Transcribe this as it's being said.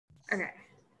Okay.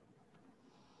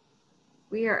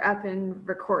 We are up and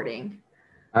recording.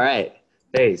 All right.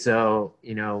 Hey, so,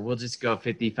 we'll just go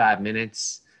 55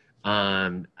 minutes.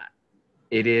 Um,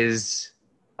 it is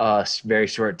a very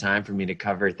short time for me to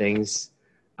cover things.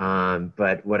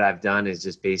 But what I've done is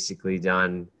just basically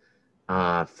done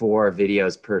 4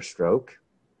 videos per stroke.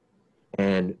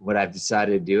 And what I've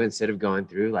decided to do, instead of going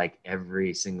through like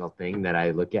every single thing that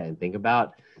I look at and think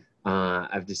about,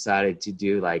 I've decided to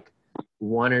do like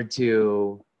 1 or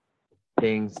 2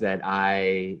 things that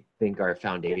I think are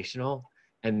foundational,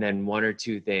 and then 1 or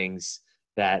 2 things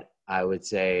that I would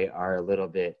say are a little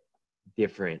bit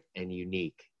different and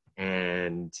unique.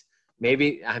 And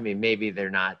maybe they're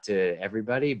not to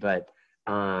everybody, but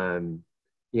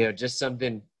just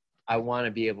something I want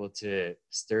to be able to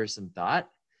stir some thought.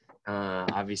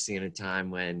 Obviously, in a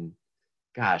time when,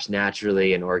 gosh,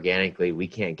 naturally and organically, we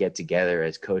can't get together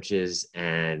as coaches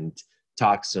and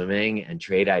talk swimming and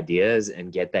trade ideas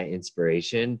and get that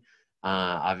inspiration.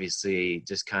 Obviously,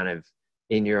 just kind of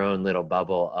in your own little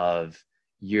bubble of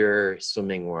your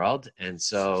swimming world. And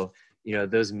so,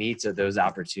 those meets are those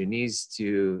opportunities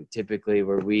to typically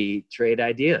where we trade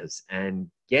ideas and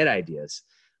get ideas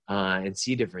and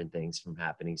see different things from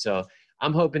happening. So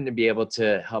I'm hoping to be able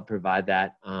to help provide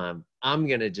that. I'm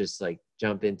going to just like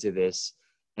jump into this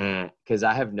because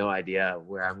I have no idea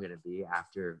where I'm going to be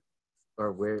after,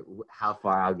 or how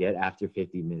far I'll get after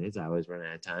 50 minutes. I always run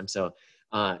out of time. So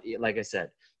like I said,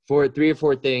 for 3 or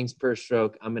 4 things per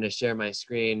stroke, I'm going to share my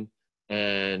screen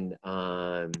and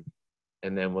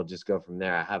then we'll just go from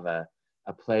there. I have a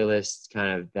playlist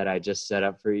kind of that I just set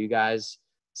up for you guys.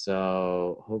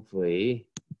 So hopefully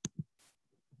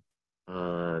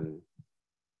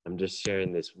I'm just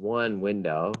sharing this one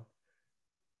window.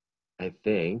 I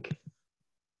think.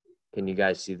 Can you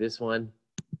guys see this one?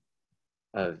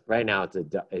 Right now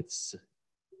it's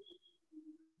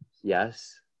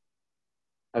yes.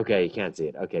 Okay, you can't see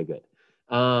it. Okay, good.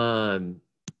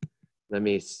 Let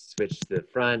me switch to the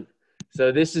front.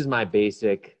 So this is my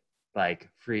basic like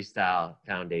freestyle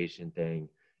foundation thing.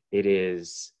 It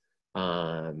is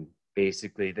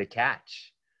basically the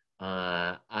catch.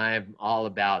 I'm all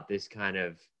about this kind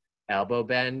of elbow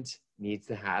bend needs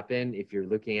to happen if you're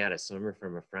looking at a swimmer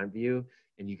from a front view,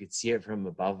 and you could see it from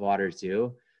above water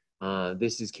too.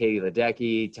 This is Katie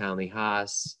Ledecky, Townley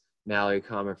Haas, Mallory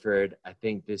Comerford. I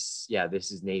think this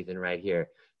is Nathan right here.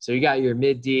 So you got your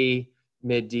mid D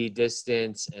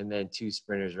distance, and then 2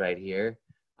 sprinters right here.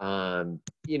 The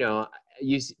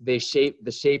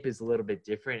shape is a little bit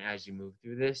different as you move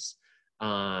through this.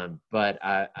 But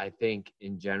I think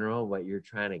in general, what you're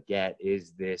trying to get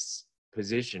is this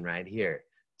position right here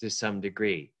to some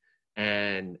degree.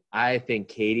 And I think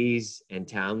Katie's and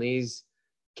Townley's,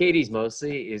 Katie's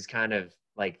mostly is kind of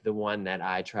like the one that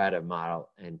I try to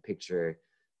model and picture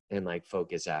and like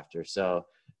focus after. So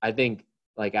I think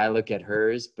like I look at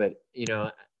hers, but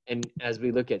and as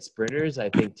we look at sprinters, I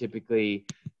think typically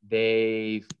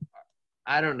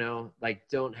I don't know, like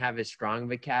don't have as strong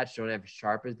of a catch, don't have as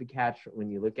sharp as the catch when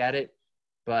you look at it.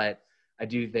 But I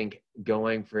do think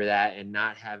going for that and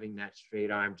not having that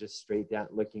straight arm, just straight down,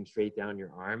 looking straight down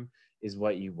your arm is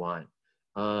what you want.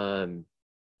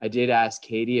 I did ask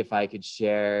Katie if I could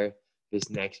share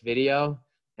this next video,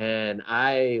 and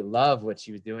I love what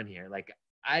she was doing here. Like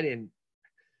I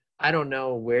don't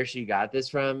know where she got this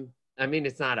from. I mean,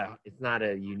 it's not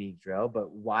a unique drill,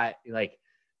 but why, like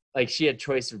she had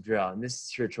choice of drill, and this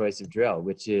is her choice of drill,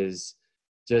 which is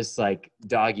just like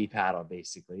doggy paddle.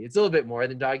 Basically, it's a little bit more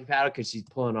than doggy paddle because she's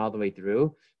pulling all the way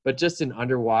through, but just an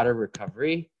underwater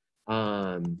recovery.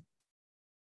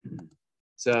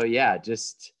 So yeah,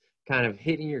 just kind of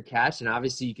hitting your catch, and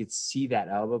obviously you could see that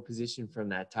elbow position from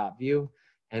that top view,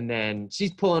 and then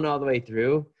she's pulling all the way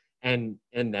through and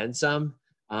then some.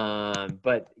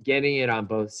 But getting it on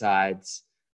both sides,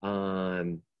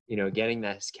 getting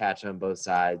that catch on both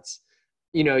sides.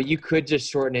 You could just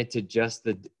shorten it to just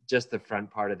the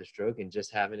front part of the stroke and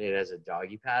just having it as a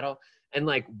doggy paddle. And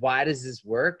like, why does this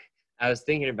work? I was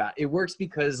thinking about it works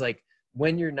because like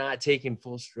when you're not taking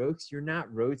full strokes, you're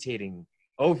not rotating,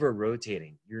 over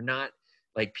rotating. You're not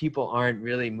like, people aren't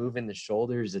really moving the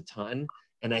shoulders a ton.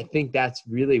 And I think that's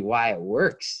really why it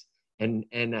works. And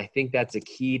I think that's a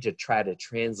key to try to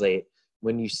translate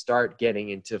when you start getting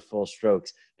into full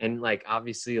strokes. And like,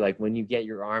 obviously, like when you get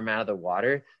your arm out of the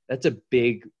water, that's a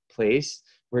big place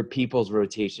where people's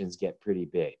rotations get pretty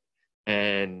big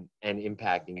and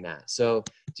impacting that. So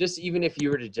just even if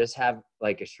you were to just have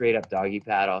like a straight up doggy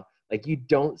paddle, like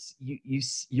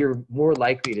you're more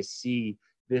likely to see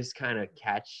this kind of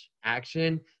catch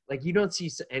action. Like you don't see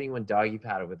anyone doggy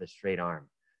paddle with a straight arm.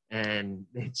 And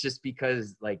it's just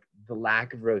because like the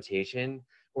lack of rotation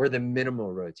or the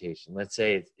minimal rotation, let's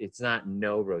say it's not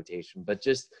no rotation, but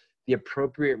just the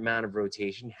appropriate amount of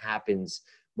rotation happens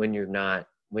when you're not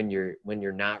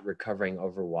recovering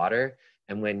over water,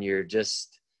 and when you're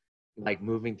just like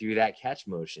moving through that catch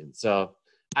motion. So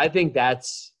I think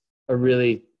that's a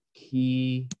really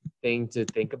key thing to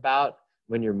think about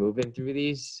when you're moving through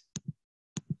these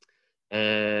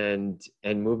and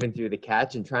moving through the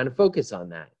catch, and trying to focus on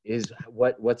that is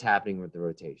what's happening with the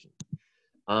rotation.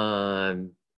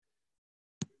 I'm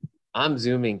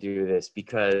zooming through this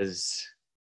because,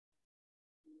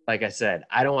 like I said,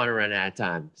 I don't want to run out of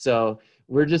time. So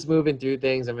we're just moving through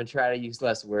things. I'm going to try to use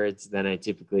less words than I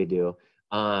typically do.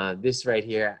 This right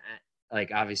here,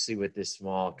 like obviously with this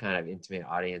small kind of intimate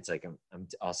audience, like I'm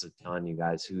also telling you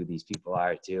guys who these people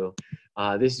are too.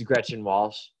 This is Gretchen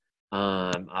Walsh.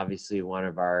 Obviously one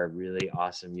of our really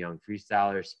awesome young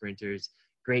freestylers, sprinters.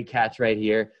 Great catch right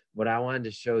here. What I wanted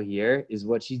to show here is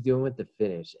what she's doing with the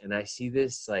finish. And I see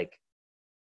this like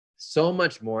so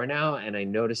much more now, and I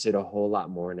notice it a whole lot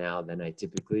more now than I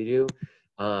typically do.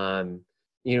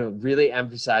 Really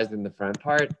emphasizing the front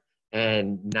part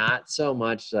and not so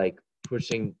much like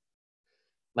pushing,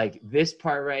 like this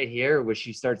part right here where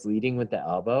she starts leading with the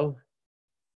elbow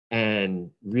and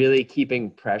really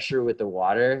keeping pressure with the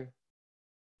water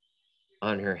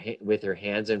on her with her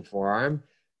hands and forearm.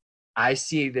 I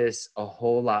see this a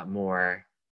whole lot more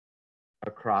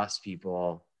across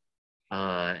people,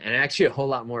 and actually a whole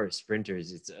lot more of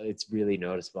sprinters. It's really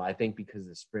noticeable. I think because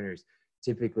the sprinters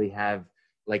typically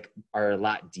are a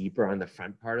lot deeper on the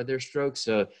front part of their stroke.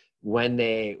 So when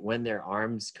their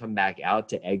arms come back out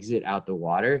to exit out the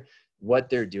water, what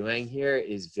they're doing here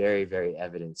is very, very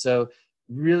evident. So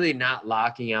really not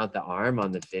locking out the arm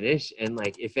on the finish, and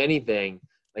like if anything,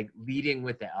 like leading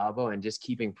with the elbow and just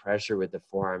keeping pressure with the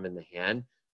forearm and the hand.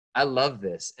 I love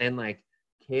this. And like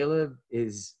Caleb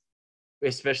is,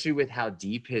 especially with how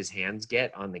deep his hands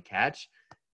get on the catch,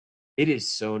 it is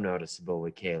so noticeable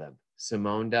with Caleb.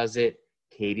 Simone does it.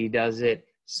 Katie does it.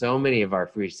 So many of our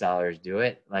freestylers do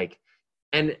it. Like,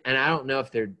 and I don't know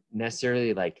if they're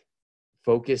necessarily like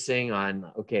focusing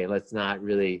on, okay, let's not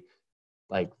really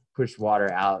like push water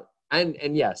out.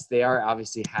 And yes, they are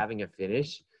obviously having a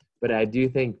finish, but I do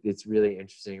think it's really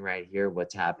interesting right here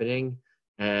what's happening.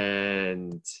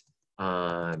 And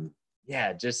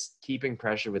yeah, just keeping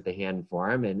pressure with the hand and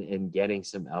forearm, and getting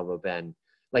some elbow bend,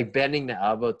 like bending the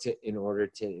elbow in order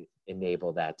to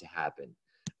enable that to happen.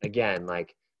 Again,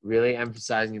 like really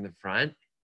emphasizing the front,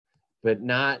 but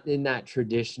not in that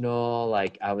traditional,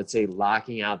 like I would say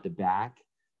locking out the back,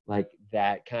 like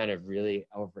that kind of really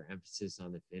overemphasis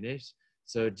on the finish.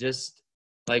 So just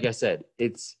like I said,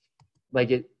 it's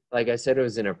like I said, it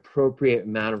was an appropriate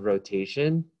amount of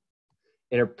rotation,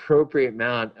 an appropriate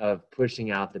amount of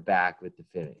pushing out the back with the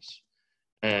finish.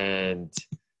 And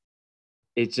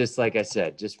it's just, like I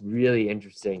said, just really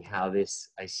interesting how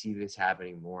I see this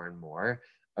happening more and more,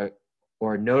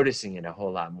 or noticing it a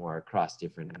whole lot more across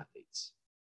different athletes.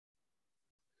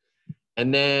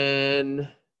 And then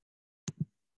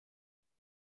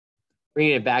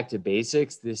bringing it back to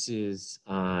basics, this is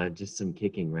just some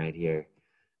kicking right here.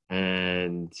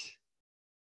 And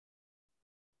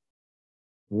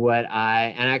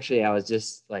I was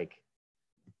just like,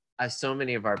 so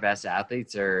many of our best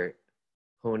athletes are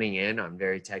honing in on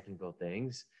very technical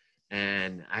things.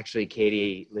 And actually,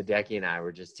 Katie Ledecky and I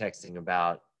were just texting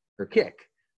about her kick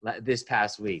this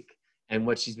past week and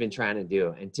what she's been trying to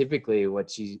do. And typically what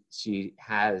she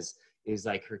has is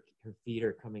like her feet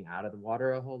are coming out of the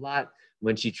water a whole lot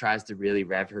when she tries to really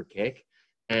rev her kick.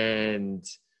 And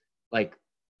like,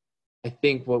 I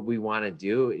think what we want to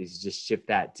do is just shift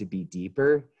that to be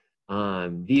deeper.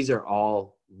 These are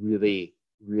all really,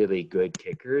 really good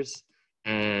kickers.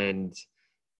 And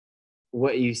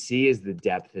what you see is the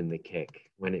depth in the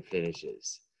kick when it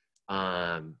finishes.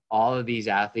 All of these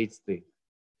athletes, the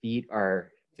feet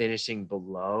are finishing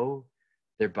below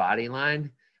their body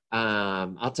line.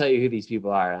 I'll tell you who these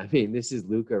people are. I mean, this is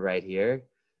Luca right here.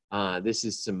 This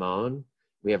is Simone.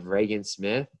 We have Reagan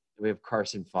Smith. We have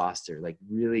Carson Foster, like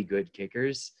really good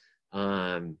kickers. 3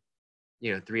 of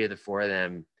the 4 of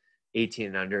them 18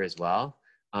 and under as well.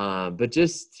 But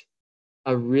just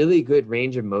a really good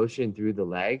range of motion through the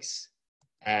legs,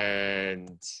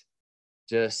 and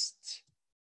just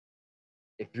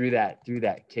through that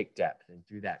kick depth and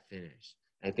through that finish.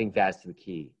 I think that's the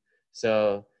key.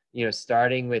 So,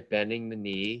 starting with bending the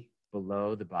knee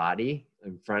below the body,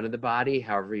 in front of the body,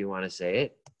 however you want to say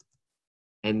it,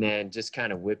 and then just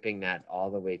kind of whipping that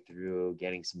all the way through,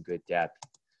 getting some good depth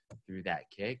through that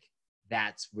kick.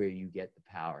 That's where you get the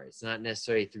power. It's not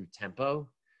necessarily through tempo,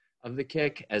 of the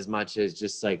kick as much as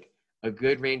just like a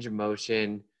good range of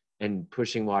motion and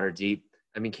pushing water deep.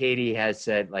 I mean, Katie has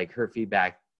said like her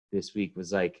feedback this week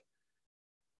was like,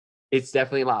 it's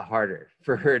definitely a lot harder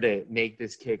for her to make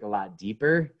this kick a lot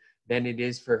deeper than it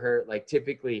is for her. Like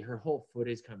typically her whole foot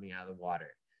is coming out of the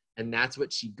water, and that's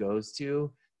what she goes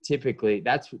to. Typically,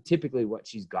 that's typically what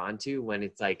she's gone to when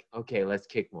it's like, okay, let's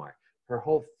kick more. Her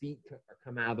whole feet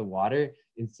come out of the water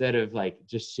instead of like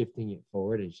just shifting it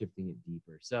forward and shifting it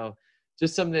deeper. So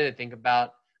just something to think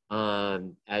about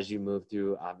as you move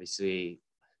through. Obviously,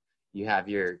 you have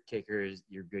your kickers,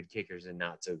 your good kickers and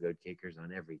not so good kickers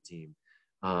on every team.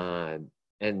 And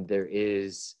there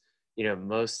is,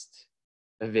 most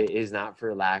of it is not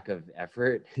for lack of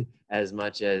effort as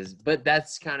much as, but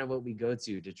that's kind of what we go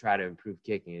to try to improve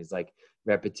kicking is like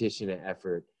repetition and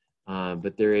effort.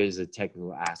 But there is a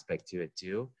technical aspect to it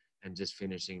too, and just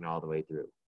finishing it all the way through.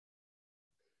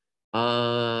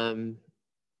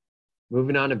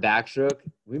 Moving on to backstroke,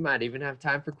 we might even have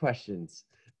time for questions.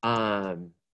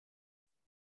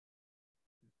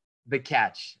 The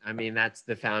catch, I mean, that's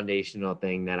the foundational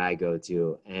thing that I go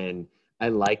to. And I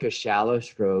like a shallow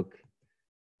stroke,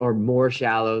 or more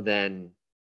shallow than,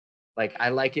 like, I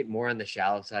like it more on the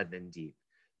shallow side than deep.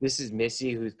 This is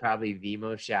Missy, who's probably the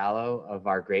most shallow of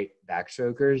our great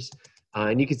backstrokers.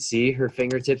 And you can see her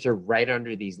fingertips are right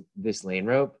under this lane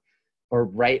rope, or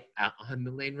right on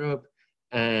the lane rope.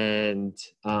 And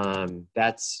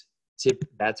that's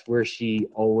where she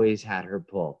always had her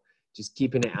pull. Just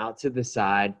keeping it out to the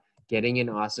side, getting an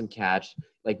awesome catch,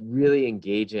 like really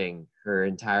engaging her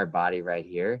entire body right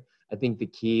here. I think the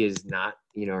key is not,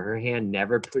 her hand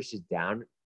never pushes down,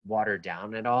 water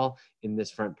down at all in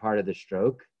this front part of the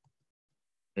stroke.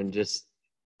 And just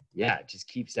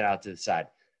keeps it out to the side.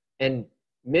 And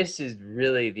Miss is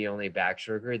really the only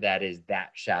backstroker that is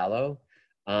that shallow.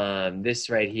 This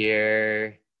right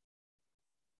here,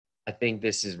 I think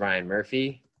this is Ryan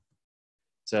Murphy.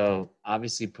 So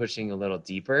obviously pushing a little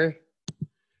deeper.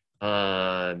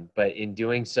 But in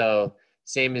doing so,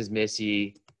 same as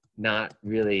Missy, not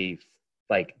really,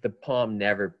 like the palm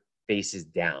never faces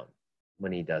down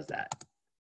when he does that.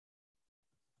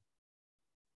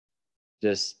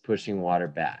 Just pushing water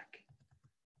back,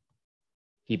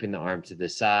 keeping the arm to the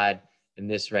side. And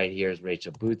this right here is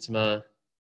Rachel Bootsma.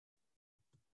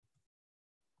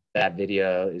 That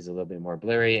video is a little bit more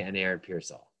blurry, and Aaron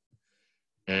Pearsall.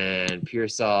 And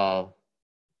Pearsall,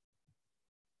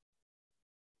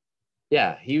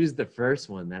 yeah, he was the first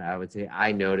one that I would say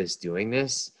I noticed doing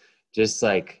this. Just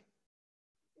like,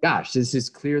 gosh, this is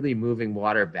clearly moving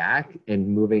water back and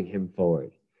moving him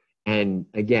forward. And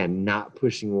again, not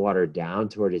pushing water down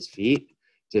toward his feet,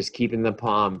 just keeping the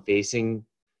palm facing,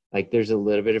 like there's a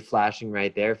little bit of flashing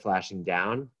right there, flashing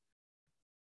down.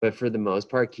 But for the most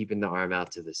part, keeping the arm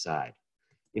out to the side.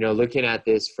 Looking at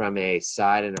this from a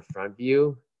side and a front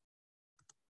view,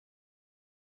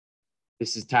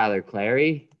 this is Tyler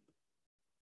Clary.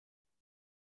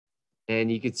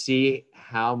 And you could see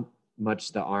how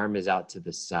much the arm is out to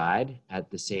the side at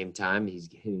the same time he's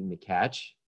hitting the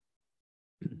catch.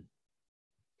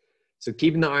 So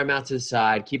keeping the arm out to the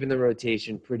side, keeping the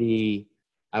rotation pretty,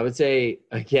 I would say,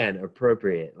 again,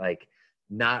 appropriate, like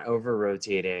not over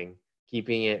rotating,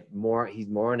 keeping it more, he's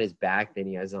more on his back than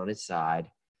he is on his side.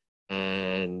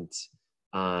 And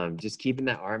just keeping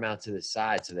that arm out to the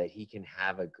side so that he can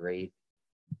have a great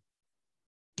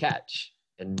catch.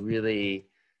 And really,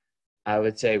 I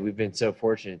would say we've been so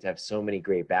fortunate to have so many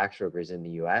great backstrokers in the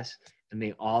US, and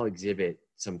they all exhibit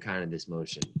some kind of this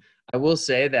motion. I will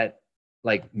say that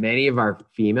like many of our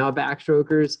female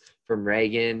backstrokers, from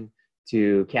Reagan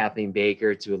to Kathleen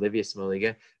Baker to Olivia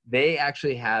Smoliga, they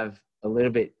actually have a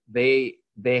little bit, they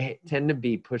tend to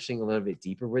be pushing a little bit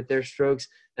deeper with their strokes.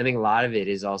 I think a lot of it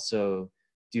is also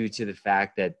due to the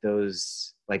fact that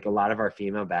those, like a lot of our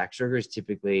female backstrokers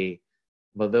typically,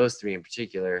 well, those three in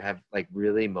particular have like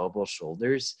really mobile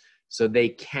shoulders. So they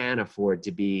can afford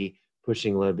to be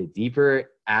pushing a little bit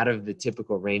deeper out of the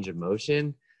typical range of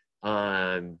motion.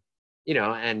 And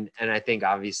I think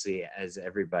obviously as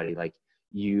everybody, like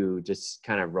you just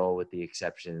kind of roll with the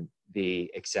exceptions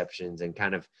and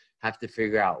kind of have to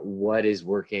figure out what is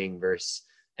working versus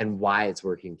and why it's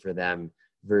working for them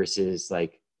versus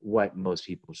like what most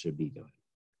people should be doing.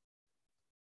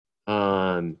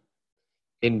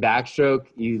 In backstroke,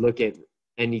 you look at,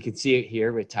 and you can see it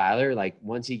here with Tyler, like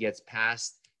once he gets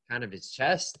past kind of his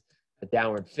chest, a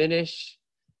downward finish,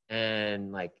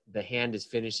 and like the hand is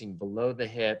finishing below the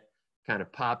hip, kind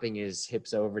of popping his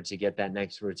hips over to get that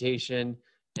next rotation.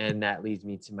 And that leads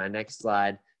me to my next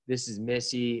slide. This is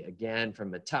Missy, again,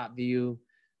 from a top view.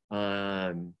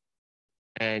 And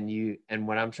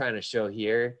what I'm trying to show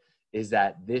here is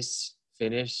that this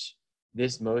finish,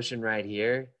 this motion right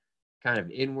here, kind of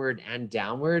inward and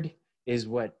downward, is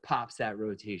what pops that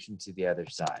rotation to the other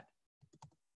side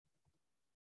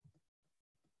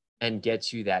and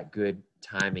gets you that good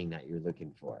timing that you're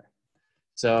looking for.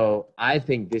 So I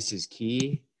think this is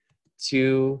key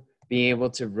to being able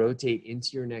to rotate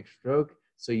into your next stroke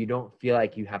so you don't feel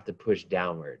like you have to push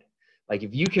downward. Like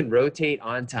if you can rotate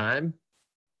on time,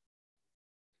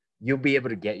 you'll be able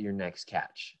to get your next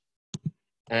catch.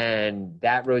 And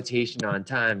that rotation on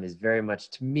time is very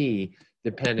much, to me,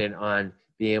 dependent on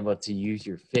being able to use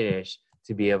your finish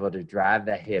to be able to drive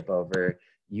that hip over,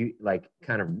 you like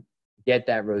kind of get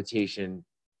that rotation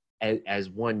as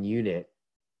one unit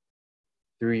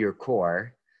through your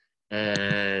core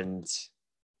and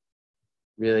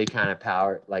really kind of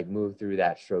power, like move through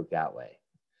that stroke that way.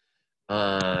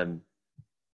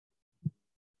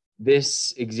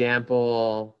 This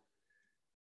example,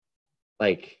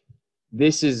 like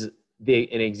this is an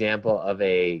example of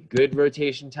a good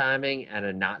rotation timing and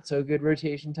a not so good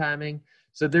rotation timing.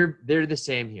 So they're the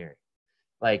same here,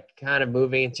 like kind of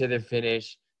moving into their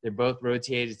finish. They're both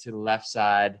rotated to the left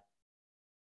side.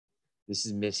 This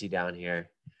is Missy down here.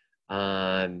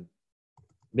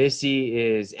 Missy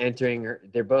is entering her,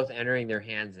 they're both entering their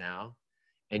hands now.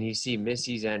 And you see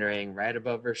Missy's entering right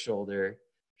above her shoulder.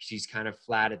 She's kind of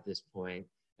flat at this point.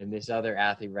 And this other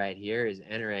athlete right here is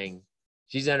entering,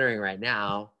 she's entering right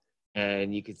now.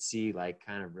 And you could see like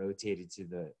kind of rotated to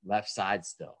the left side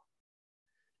still.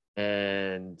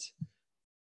 And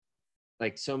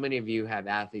like so many of you have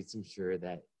athletes, I'm sure,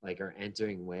 that like are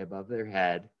entering way above their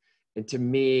head. And to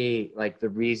me, like the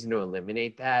reason to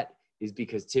eliminate that is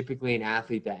because typically an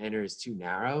athlete that enters too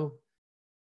narrow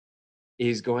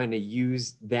is going to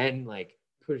use then like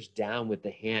push down with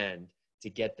the hand to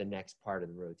get the next part of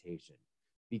the rotation.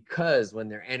 Because when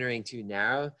they're entering too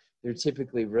narrow, they're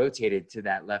typically rotated to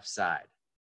that left side.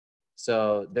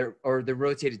 So they're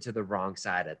rotated to the wrong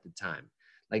side at the time.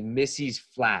 Like Missy's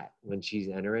flat when she's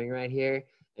entering right here.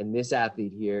 And this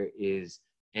athlete here is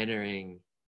entering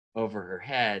over her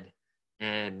head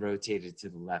and rotated to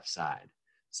the left side.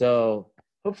 So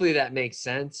hopefully that makes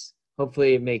sense.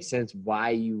 Hopefully it makes sense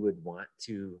why you would want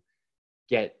to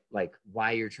get, like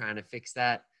why you're trying to fix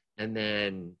that. And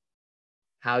then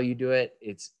how you do it,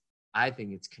 I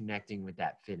think it's connecting with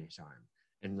that finish arm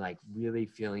and like really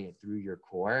feeling it through your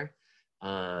core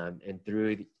and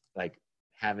through like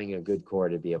having a good core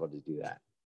to be able to do that.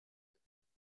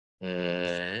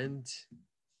 And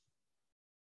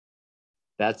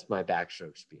that's my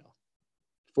backstroke spiel.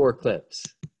 4 clips.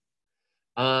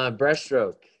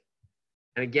 Breaststroke.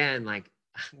 And again, like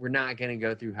we're not going to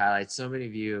go through highlights. So many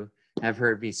of you have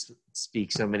heard me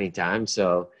speak so many times.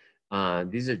 So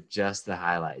these are just the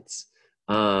highlights.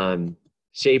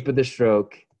 Shape of the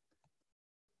stroke.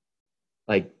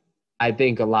 Like I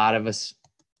think a lot of us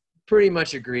pretty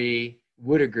much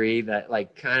would agree that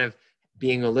like kind of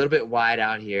being a little bit wide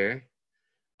out here.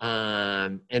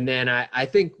 And then I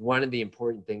think one of the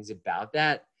important things about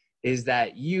that is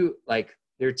that you like,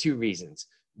 there are 2 reasons.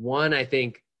 One, I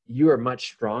think you are much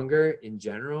stronger in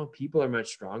general. People are much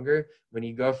stronger when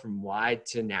you go from wide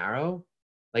to narrow,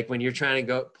 like when you're trying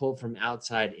to pull from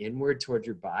outside inward towards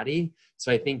your body.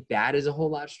 So I think that is a whole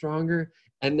lot stronger.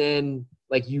 And then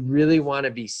like you really want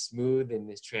to be smooth in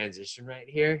this transition right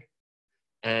here.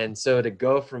 And so to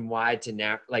go from wide to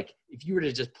narrow, like if you were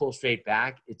to just pull straight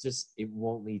back, it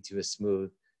won't lead to a smooth,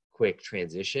 quick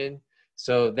transition.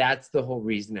 So that's the whole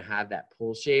reason to have that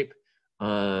pull shape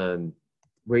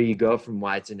where you go from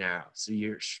wide to narrow. So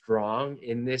you're strong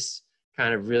in this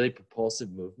kind of really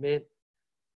propulsive movement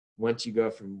once you go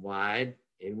from wide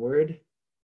inward.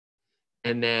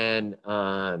 And then,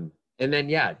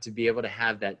 yeah, to be able to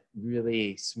have that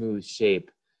really smooth shape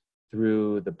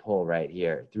through the pull right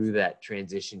here, through that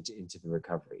transition into the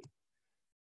recovery.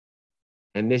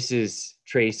 And this is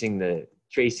tracing the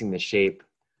shape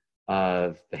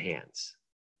of the hands.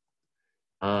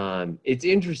 It's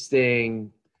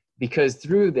interesting because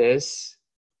through this,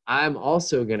 I'm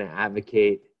also going to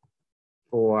advocate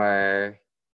for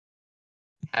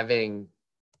having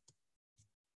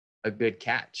a good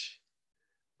catch.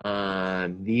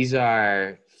 These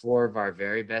are 4 of our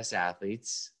very best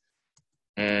athletes.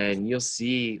 And you'll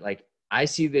see, like, I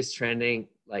see this trending,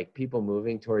 like people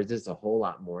moving towards this a whole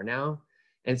lot more now.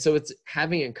 And so it's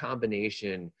having a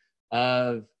combination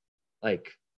of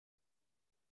like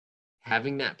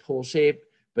having that pull shape,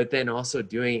 but then also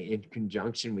doing it in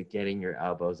conjunction with getting your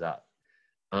elbows up.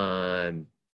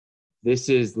 This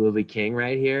is Lily King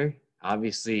right here.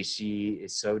 Obviously, she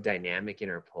is so dynamic in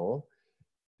her pull.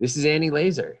 This is Annie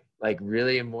Laser, like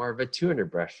really more of a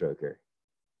 200 breaststroker.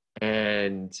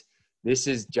 And This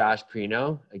is Josh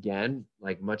Prino, again,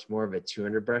 like much more of a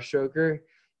 200 breaststroker,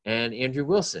 and Andrew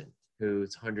Wilson,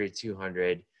 who's 100,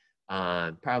 200,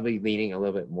 probably leaning a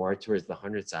little bit more towards the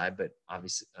 100 side, but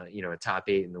obviously, a top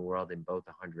 8 in the world in both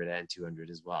 100 and 200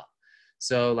 as well.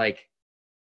 So like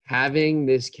having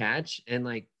this catch, and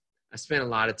like I spent a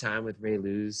lot of time with Ray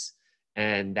Luz,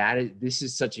 and this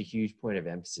is such a huge point of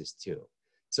emphasis too.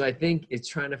 So I think it's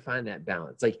trying to find that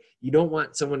balance. Like you don't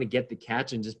want someone to get the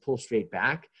catch and just pull straight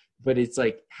back, but it's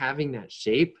like having that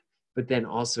shape, but then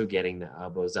also getting the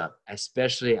elbows up,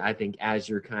 especially I think as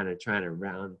you're kind of trying to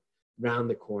round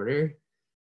the corner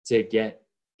to get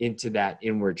into that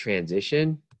inward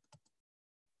transition.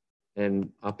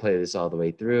 And I'll play this all the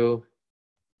way through.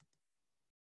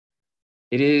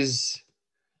 It is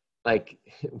like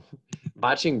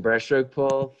watching breaststroke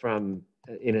pull from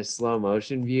in a slow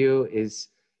motion view is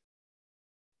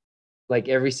like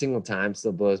every single time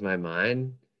still blows my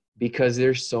mind, because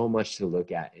there's so much to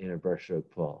look at in a breaststroke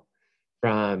pull,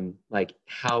 from like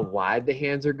how wide the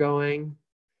hands are going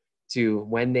to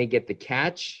when they get the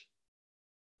catch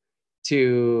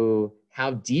to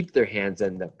how deep their hands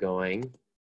end up going.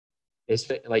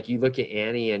 It's like you look at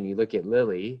Annie and you look at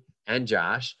Lily and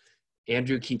Josh.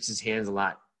 Andrew keeps his hands a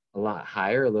lot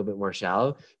higher, a little bit more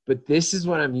shallow. But this is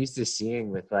what I'm used to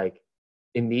seeing with like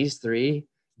in these three.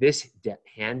 This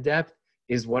hand depth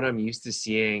is what I'm used to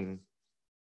seeing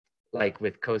like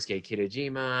with Kosuke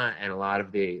Kitajima and a lot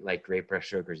of the like great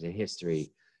breaststrokers in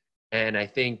history. And I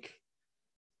think,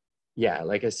 yeah,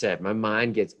 like I said, my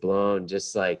mind gets blown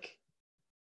just like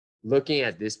looking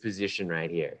at this position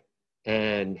right here,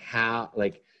 and how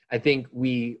like I think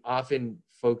we often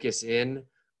focus in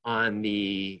on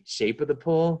the shape of the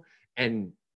pull,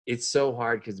 and it's so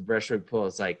hard because the breaststroke pull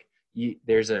is like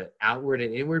there's a outward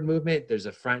and inward movement, there's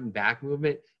a front and back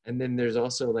movement, and then there's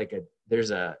also like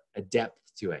there's a depth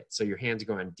to it. So your hands are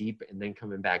going deep and then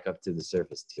coming back up to the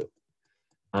surface too.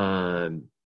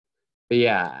 But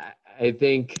yeah, I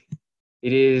think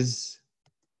it is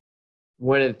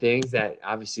one of the things that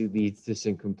obviously leads to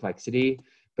some complexity.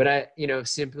 But I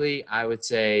would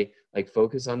say like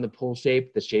focus on the pull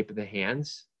shape, the shape of the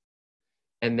hands,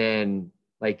 and then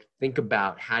like think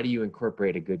about how do you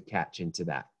incorporate a good catch into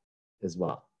that as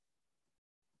well.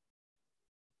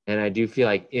 And I do feel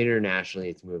like internationally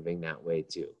it's moving that way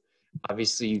too.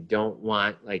 Obviously you don't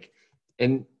want like,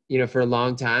 and for a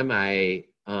long time I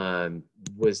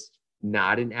was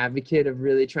not an advocate of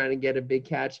really trying to get a big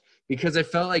catch, because I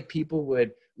felt like people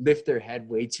would lift their head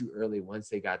way too early once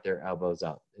they got their elbows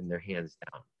up and their hands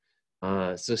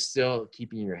down. So still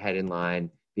keeping your head in line,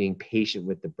 being patient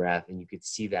with the breath. And you could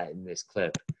see that in this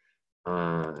clip,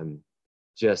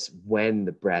 just when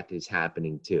the breath is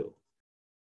happening too.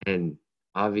 And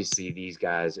obviously these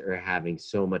guys are having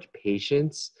so much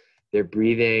patience. They're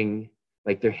breathing,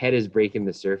 like their head is breaking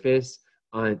the surface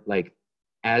on like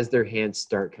as their hands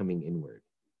start coming inward.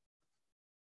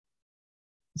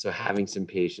 So having some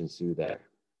patience through there.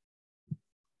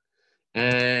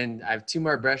 And I have 2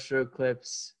 more breaststroke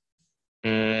clips.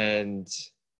 And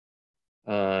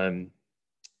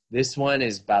this one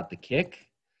is about the kick.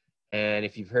 And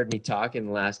if you've heard me talk in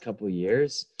the last couple of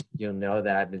years, you'll know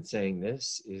that I've been saying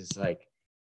this is like,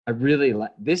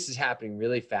 this is happening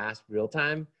really fast, real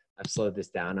time. I've slowed this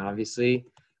down, obviously.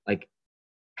 Like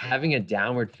having a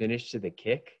downward finish to the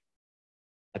kick,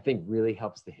 I think really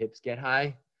helps the hips get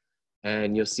high.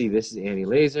 And you'll see this is Annie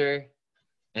Laser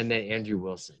and then Andrew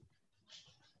Wilson.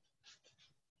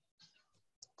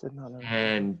 Did not know.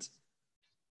 And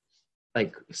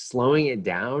like slowing it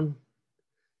down,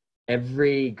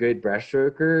 every good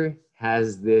breaststroker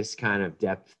has this kind of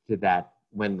depth to that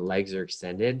when the legs are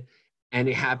extended. And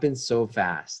it happens so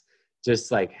fast,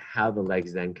 just like how the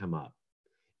legs then come up.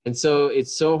 And so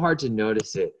it's so hard to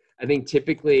notice it. I think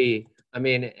typically,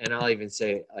 and I'll even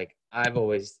say like,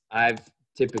 I've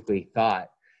typically thought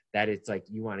that it's like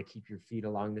you want to keep your feet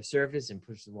along the surface and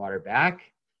push the water back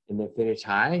and then finish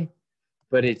high.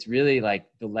 But it's really like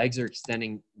the legs are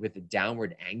extending with a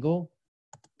downward angle,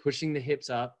 pushing the hips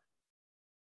up,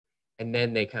 and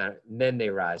then they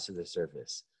rise to the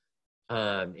surface.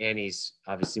 Annie's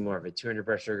obviously more of a 200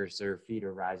 breaststroker, so her feet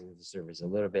are rising to the surface a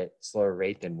little bit slower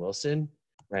rate than Wilson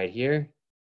right here.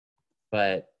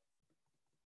 But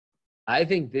I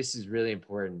think this is really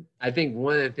important. I think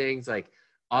one of the things, like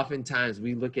oftentimes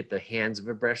we look at the hands of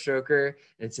a breaststroker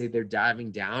and say they're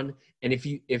diving down. And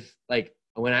if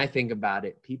when I think about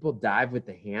it, people dive with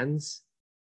the hands,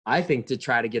 I think to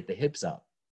try to get the hips up.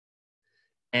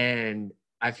 And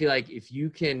I feel like if you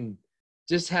can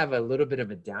just have a little bit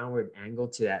of a downward angle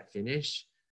to that finish,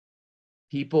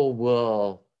 people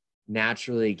will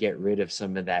naturally get rid of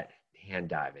some of that hand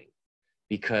diving.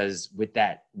 because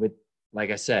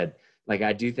like I said, like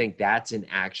I do think that's an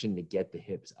action to get the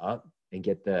hips up and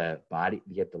get the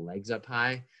legs up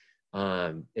high,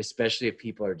 especially if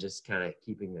people are just kind of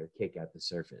keeping their kick at the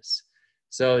surface.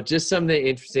 So just something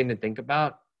interesting to think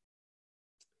about.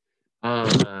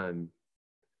 And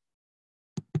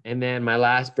then my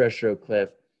last breaststroke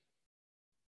clip.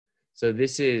 So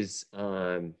this is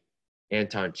Anton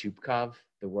Chupkov,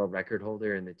 the world record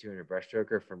holder in the 200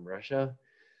 breaststroker from Russia.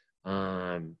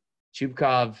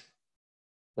 Chupkov,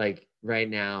 like right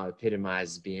now,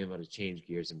 epitomizes being able to change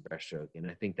gears in breaststroke. And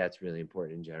I think that's really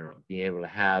important in general, being able to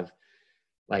have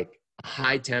like a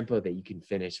high tempo that you can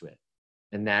finish with.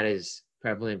 And that is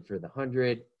prevalent for the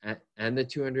 100 and the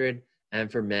 200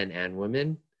 and for men and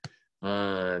women.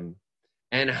 And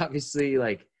obviously,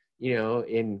 like, you know,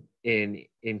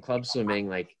 in club swimming,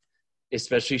 like,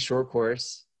 especially short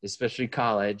course, especially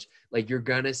college, like you're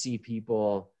going to see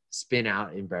people spin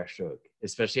out in breaststroke,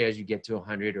 especially as you get to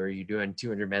 100 or you're doing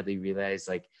 200 medley relays.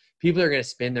 Like people are going to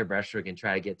spin their breaststroke and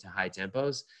try to get to high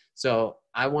tempos. So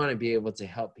I want to be able to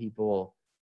help people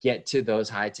get to those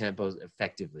high tempos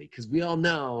effectively, because we all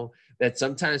know that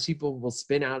sometimes people will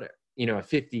spin out, you know, a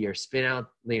 50 or spin out,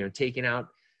 you know, taking out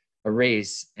a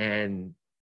race, and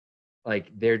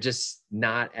like they're just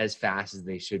not as fast as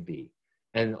they should be.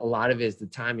 And a lot of it is the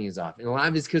timing is off, and a lot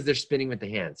of it is because they're spinning with the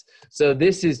hands. So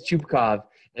this is Chupkov,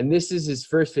 and this is his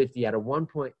first 50 at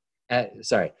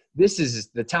a this is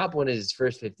the top one is his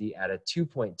first 50 at a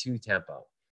 2.2 tempo,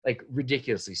 like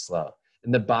ridiculously slow.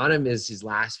 And the bottom is his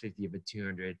last 50 of a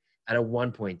 200 at a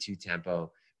 1.2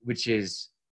 tempo, which is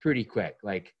pretty quick.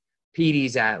 Like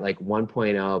PD's at like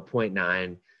 1.0,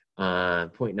 0.9,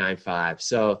 0.95.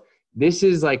 So this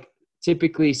is like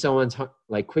typically someone's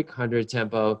like quick 100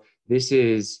 tempo. This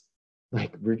is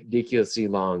like ridiculously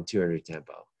long 200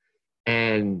 tempo,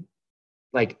 and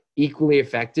like equally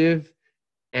effective.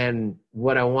 And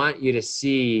what I want you to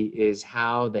see is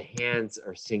how the hands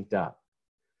are synced up.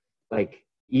 Like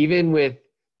even with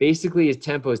basically his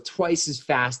tempo is twice as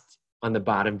fast on the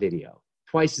bottom video,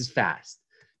 twice as fast.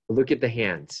 But look at the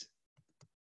hands.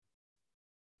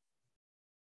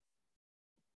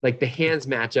 Like the hands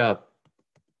match up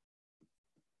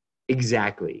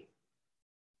exactly.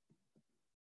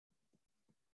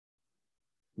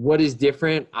 What is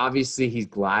different? Obviously, he's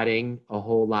gliding a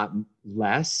whole lot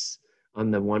less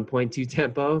on the 1.2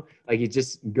 tempo. Like he's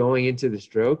just going into the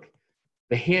stroke.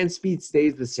 The hand speed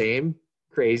stays the same.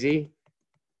 Crazy.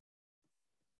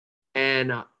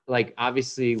 And like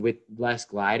obviously with less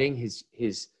gliding,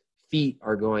 his feet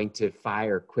are going to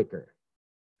fire quicker.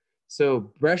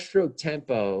 So breaststroke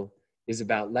tempo is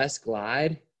about less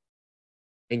glide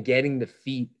and getting the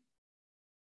feet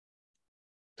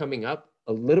coming up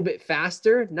a little bit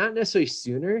faster, not necessarily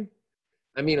sooner.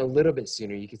 I mean, a little bit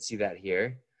sooner. You can see that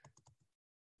here.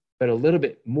 But a little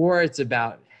bit more, it's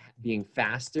about being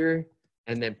faster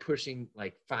and then pushing,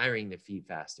 like firing the feet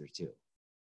faster too.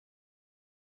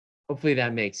 Hopefully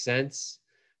that makes sense.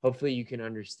 Hopefully you can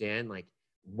understand like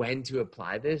when to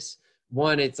apply this.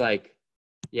 One, it's like,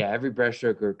 yeah, every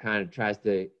breaststroker kind of tries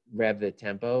to rev the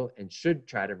tempo and should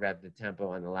try to rev the tempo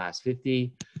on the last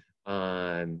 50.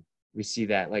 We see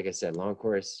that, like I said, long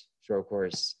course, short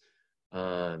course.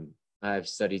 I've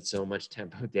studied so much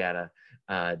tempo data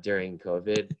during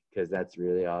COVID because that's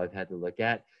really all I've had to look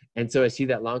at. And so I see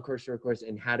that long course, short course,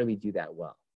 and how do we do that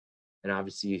well? And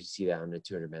obviously you see that on the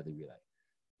 200 medley relay.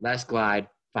 Less glide,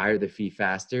 fire the feet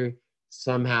faster,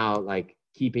 somehow like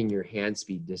keeping your hand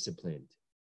speed disciplined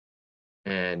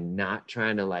and not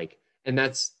trying to like, and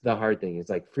that's the hard thing. It's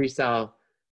like freestyle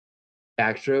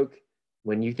backstroke.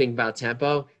 When you think about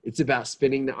tempo, it's about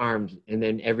spinning the arms and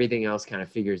then everything else kind of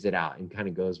figures it out and kind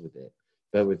of goes with it.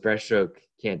 But with breaststroke,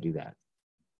 can't do that.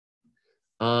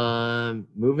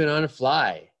 Moving on to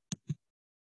fly.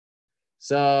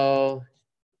 So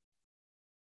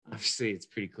obviously it's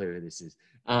pretty clear who this is.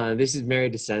 This is Mary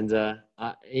DeSenza.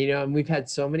 You know, and we've had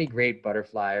so many great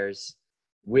butterflyers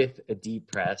with a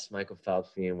deep press, Michael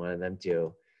Phelps being one of them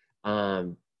too.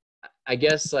 I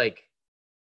guess like,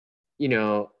 you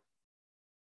know,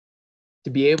 to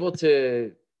be able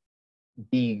to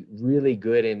be really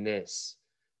good in this,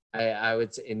 I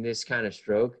would say in this kind of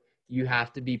stroke, you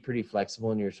have to be pretty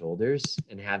flexible in your shoulders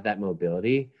and have that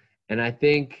mobility. And I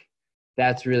think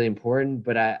that's really important,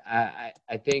 but I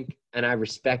think, and I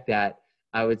respect that,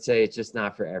 I would say it's just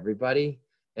not for everybody.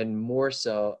 And more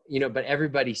so, you know, but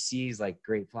everybody sees like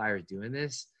great flyers doing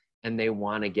this and they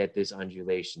want to get this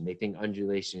undulation. They think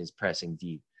undulation is pressing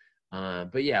deep.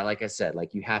 But yeah, like I said,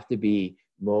 like you have to be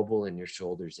mobile in your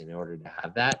shoulders in order to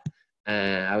have that.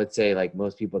 And I would say like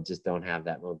most people just don't have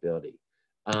that mobility.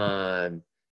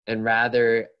 and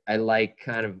rather I like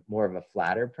kind of more of a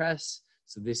flatter press.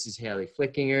 So this is Haley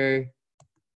Flickinger,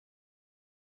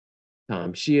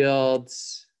 Tom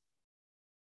Shields,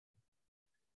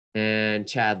 and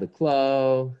Chad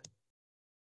Leclos.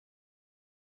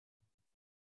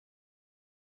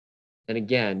 And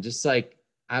again, just like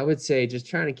I would say, just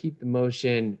trying to keep the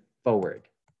motion forward.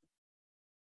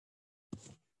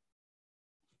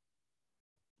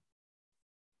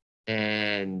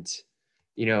 And,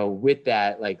 you know, with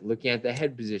that, like looking at the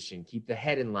head position, keep the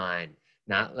head in line,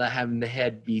 not having the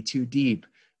head be too deep,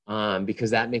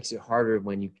 because that makes it harder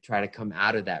when you try to come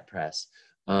out of that press.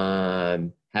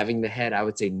 Having the head, I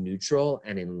would say neutral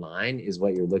and in line is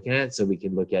what you're looking at. So we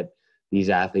can look at these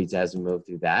athletes as we move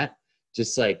through that.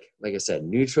 Just like I said,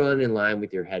 neutral and in line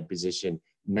with your head position,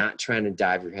 not trying to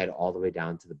dive your head all the way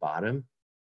down to the bottom.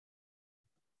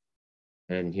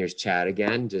 And here's Chad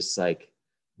again, just like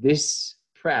this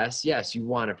press. Yes, you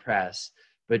want to press,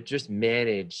 but just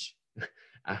manage.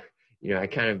 You know, I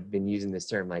kind of been using this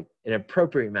term like an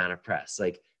appropriate amount of press,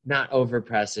 like not over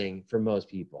pressing for most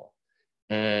people.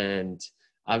 And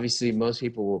obviously most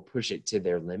people will push it to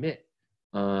their limit,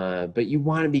 but you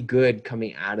want to be good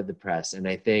coming out of the press. And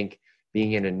I think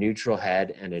being in a neutral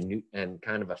head and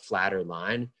kind of a flatter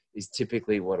line is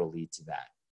typically what will lead to that.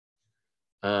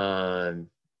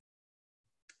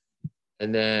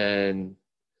 And then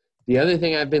the other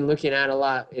thing I've been looking at a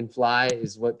lot in fly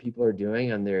is what people are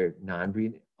doing on their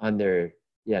non-breathing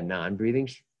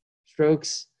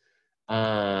strokes.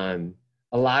 A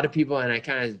lot of people, and I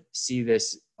kind of see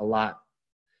this a lot,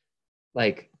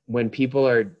 like when people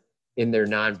are in their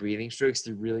non-breathing strokes,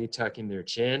 they're really tucking their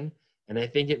chin. And I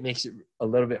think it makes it a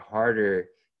little bit harder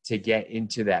to get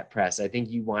into that press. I think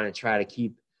you want to try to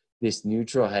keep this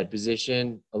neutral head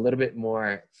position a little bit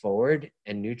more forward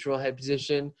and neutral head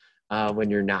position when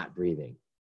you're not breathing.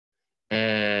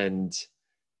 And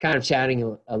kind of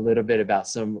chatting a little bit about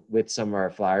with some of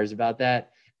our flyers about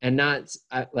that. And not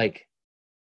like,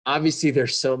 obviously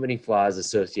there's so many flaws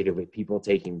associated with people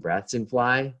taking breaths in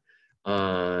fly.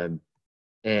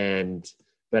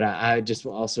 But I just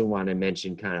also want to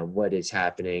mention kind of what is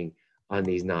happening on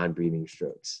these non-breathing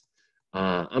strokes.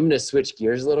 I'm going to switch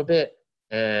gears a little bit.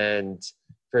 And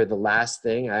for the last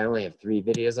thing, I only have 3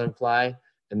 videos on fly.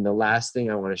 And the last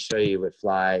thing I want to show you with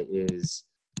fly is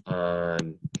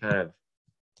kind of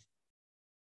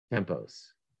tempos.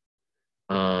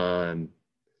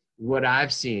 What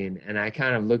I've seen, and I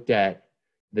kind of looked at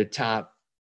the top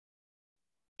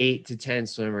 8 to 10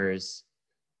 swimmers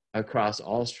across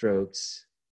all strokes,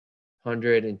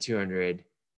 100 and 200,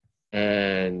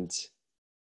 and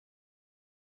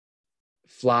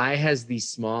fly has the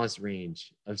smallest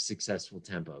range of successful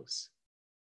tempos.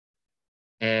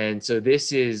 And so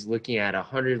this is looking at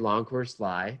 100 long course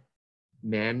fly,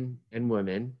 men and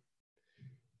women.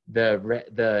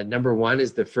 The number 1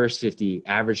 is the first 50,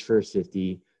 average first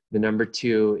 50. The number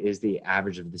 2 is the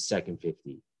average of the second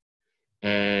 50.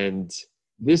 And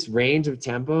this range of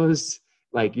tempos,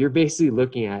 like you're basically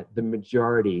looking at the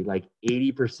majority, like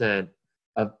 80%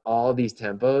 of all these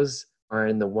tempos are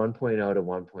in the 1.0 to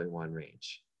 1.1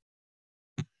 range.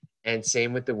 And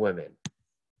same with the women,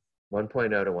 1.0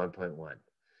 to 1.1.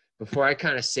 Before I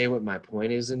kind of say what my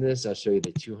point is in this, I'll show you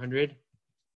the 200.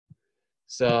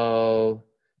 So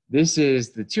this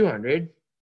is the 200.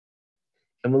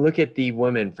 And we'll look at the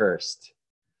women first.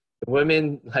 The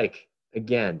women, like,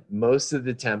 again, most of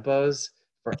the tempos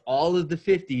for all of the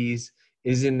 50s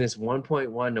is in this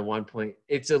 1.1 to 1.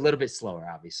 It's a little bit slower,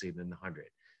 obviously, than the 100.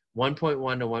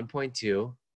 1.1 to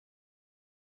 1.2.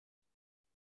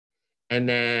 And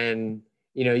then,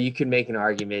 you know, you can make an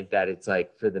argument that it's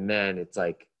like for the men, it's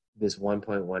like this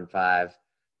 1.15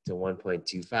 to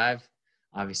 1.25.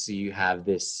 Obviously, you have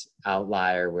this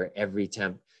outlier where every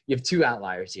you have 2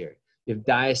 outliers here. You have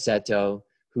Diaceto,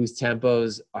 whose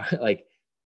tempos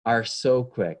are so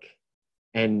quick,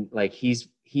 and like his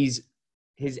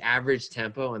average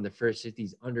tempo on the first 50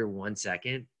 is under 1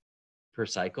 second per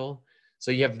cycle.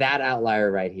 So you have that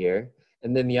outlier right here,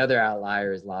 and then the other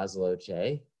outlier is Laszlo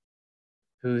Che,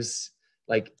 who's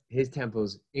like his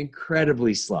tempo's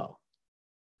incredibly slow.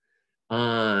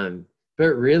 But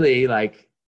really, like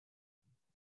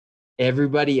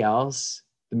everybody else,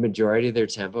 the majority of their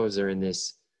tempos are in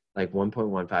this like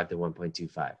 1.15 to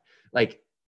 1.25. Like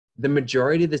the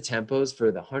majority of the tempos for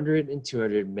the 100 and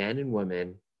 200 men and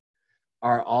women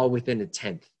are all within a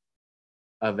 1/10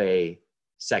 of a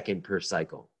second per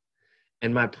cycle.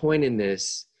 And my point in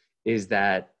this is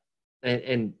that,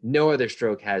 and no other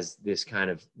stroke has this kind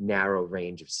of narrow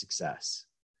range of success.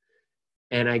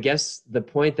 And I guess the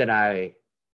point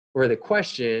or the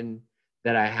question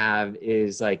that I have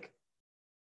is like,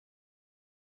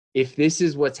 if this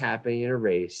is what's happening in a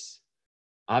race,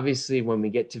 obviously when we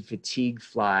get to fatigue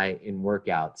fly in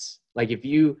workouts, like if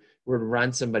you were to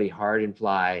run somebody hard and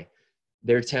fly,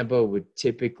 their tempo would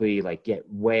typically like get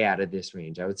way out of this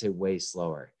range. I would say way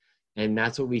slower. And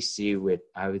that's what we see with,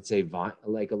 I would say,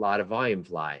 like a lot of volume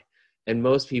fly. And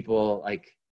most people,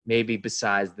 like maybe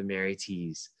besides the Mary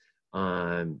T's,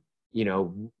 you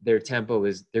know, their tempo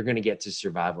is, they're going to get to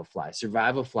survival fly.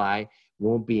 Survival fly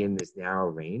won't be in this narrow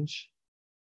range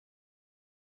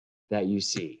that you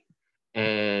see.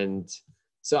 And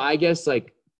so I guess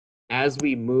like as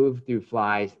we move through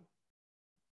fly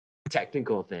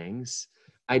technical things,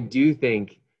 I do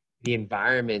think the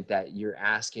environment that you're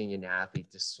asking an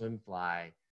athlete to swim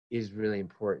fly is really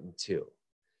important too.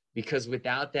 Because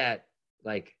without that,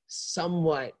 like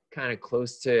somewhat kind of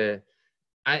close to,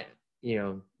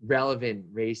 relevant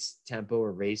race tempo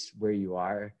or race where you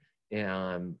are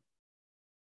in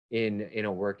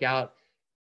a workout,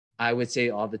 I would say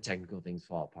all the technical things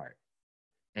fall apart.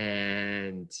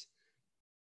 And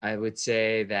I would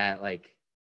say that, like,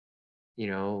 you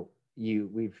know,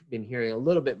 we've been hearing a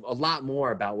lot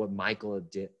more about what Michael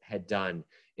had done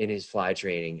in his fly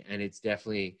training. And it's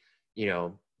definitely,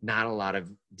 not a lot of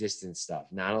distance stuff,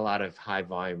 not a lot of high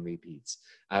volume repeats.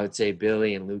 I would say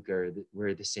Billy and Luca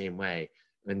were the same way.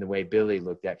 And the way Billy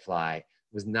looked at fly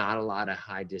was not a lot of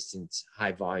high distance,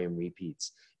 high volume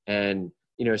repeats. And,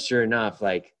 sure enough,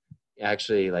 like,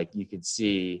 actually, like you could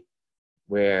see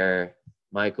where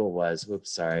Michael was,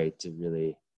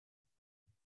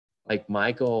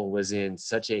 Michael was in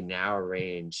such a narrow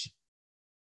range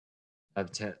of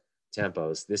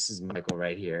tempos. This is Michael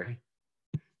right here.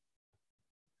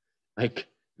 Like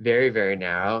very, very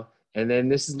narrow. And then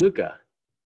this is Luca.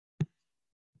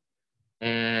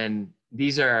 And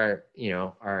these are,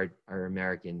 our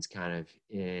Americans, kind of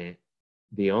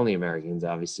the only Americans,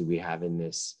 obviously, we have in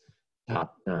this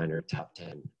top 9 or top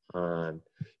 10.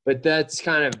 But that's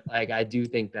kind of like, I do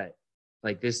think that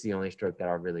like this is the only stroke that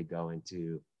I'll really go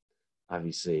into,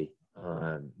 obviously,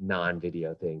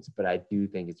 non-video things, but I do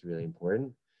think it's really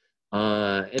important.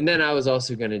 And then I was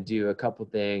also going to do a couple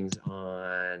things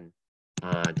on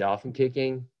dolphin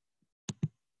kicking.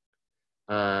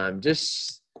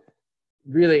 Just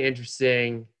really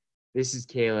interesting. This is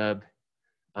Caleb.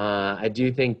 I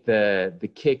do think the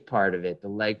kick part of it, the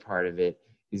leg part of it,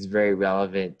 is very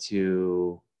relevant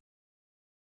to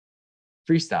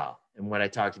freestyle and what I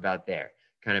talked about there.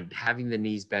 Kind of having the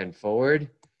knees bend forward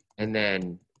and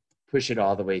then push it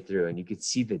all the way through. And you can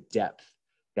see the depth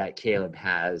that Caleb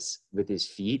has with his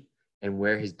feet and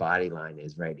where his body line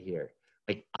is right here.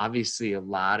 Like obviously a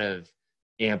lot of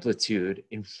amplitude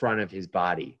in front of his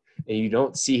body. And you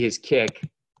don't see his kick.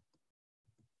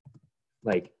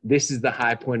 Like this is the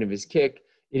high point of his kick.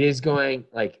 It is going,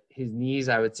 like his knees,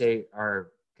 I would say,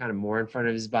 are kind of more in front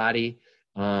of his body,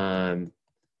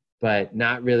 but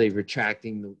not really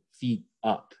retracting the feet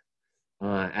up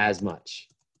as much,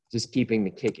 just keeping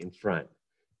the kick in front.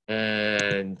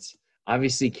 And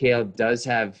obviously Caleb does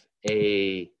have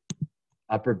a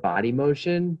upper body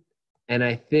motion. And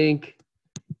I think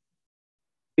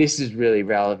this is really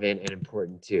relevant and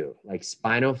important too. Like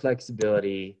spinal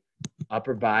flexibility,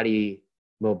 upper body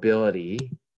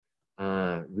mobility,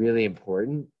 really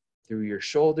important through your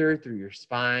shoulder, through your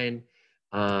spine.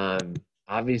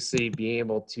 Obviously being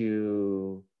able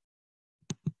to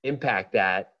impact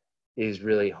that is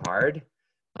really hard.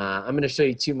 I'm going to show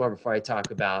you 2 more before I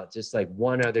talk about just like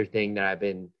one other thing that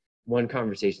one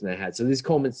conversation that I had. So this is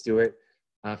Coleman Stewart,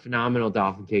 phenomenal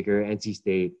dolphin kicker, NC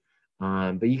State.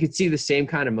 But you can see the same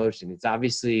kind of motion. It's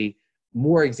obviously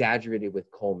more exaggerated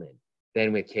with Coleman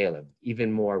than with Caleb,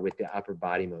 even more with the upper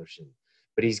body motion.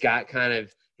 But he's got kind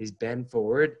of his bend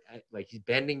forward, like he's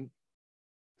bending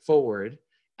forward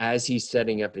as he's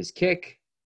setting up his kick,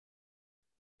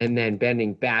 and then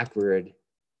bending backward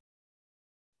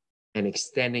and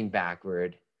extending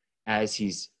backward as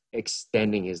he's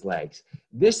extending his legs.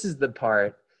 This is the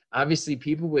part, obviously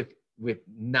people with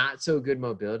not so good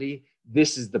mobility,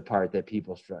 this is the part that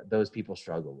those people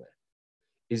struggle with,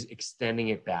 is extending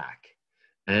it back.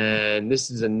 And this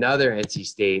is another NC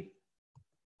State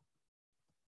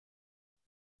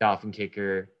dolphin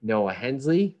kicker, Noah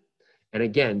Hensley. And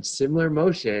again, similar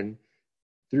motion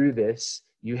through this.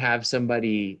 You have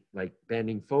somebody like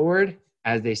bending forward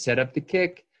as they set up the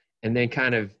kick, and then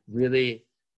kind of really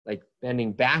like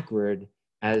bending backward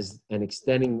and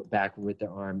extending backward with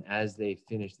their arm as they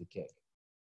finish the kick.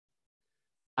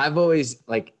 I've always,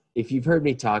 like, if you've heard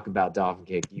me talk about dolphin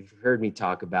kick, you've heard me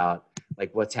talk about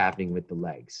like what's happening with the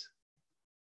legs.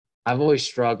 I've always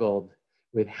struggled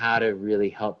with how to really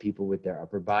help people with their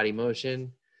upper body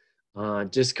motion.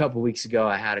 Just a couple weeks ago,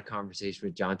 I had a conversation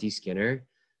with Jonty Skinner,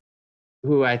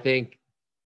 who I think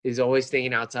is always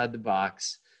thinking outside the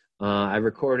box. I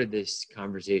recorded this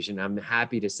conversation. I'm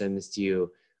happy to send this to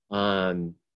you.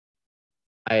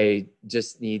 I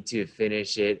just need to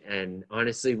finish it. And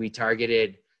honestly, we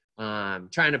targeted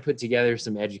trying to put together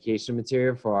some education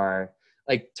material for our,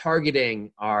 like,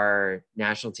 targeting our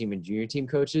national team and junior team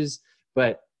coaches,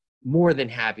 but more than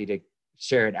happy to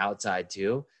share it outside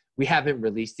too. We haven't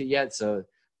released it yet. So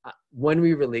when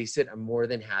we release it, I'm more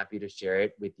than happy to share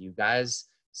it with you guys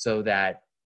so that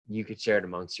you could share it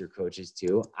amongst your coaches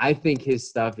too. I think his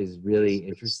stuff is really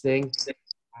interesting,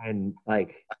 and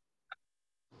like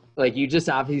you just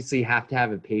obviously have to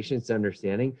have a patience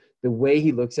understanding. The way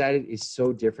he looks at it is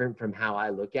so different from how I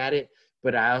look at it,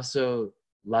 but I also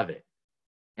love it.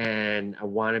 And I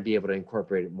want to be able to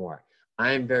incorporate it more.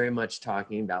 I am very much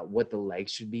talking about what the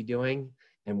legs should be doing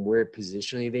and where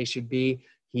positionally they should be.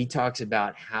 He talks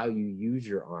about how you use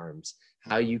your arms,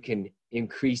 how you can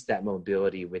increase that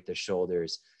mobility with the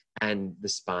shoulders and the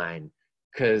spine,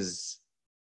 because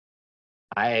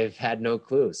I've had no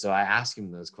clue. So I ask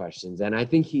him those questions, and I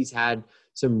think he's had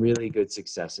some really good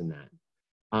success in that.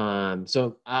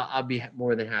 So I'll be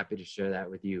more than happy to share that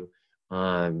with you,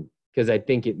 because I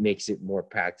think it makes it more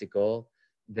practical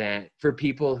than for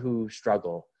people who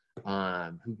struggle,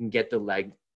 who can get the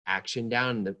leg action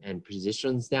down and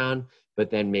positions down, but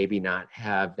then maybe not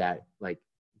have that like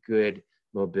good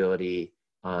mobility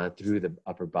through the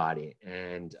upper body.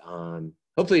 And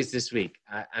hopefully it's this week.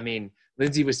 I mean,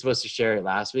 Lindsay was supposed to share it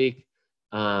last week.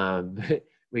 But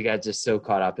we got just so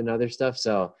caught up in other stuff.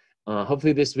 So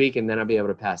hopefully this week, and then I'll be able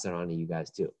to pass it on to you guys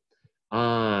too.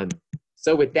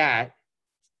 So with that,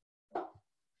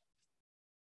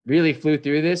 really flew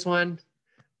through this one.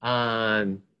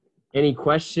 Any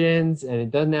questions? And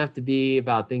it doesn't have to be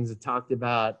about things I talked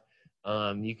about.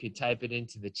 You could type it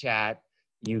into the chat.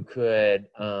 You could,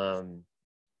 I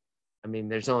mean,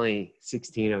 there's only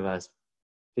 16 of us,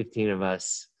 15 of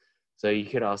us. So you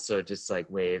could also just like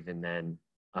wave and then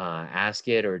ask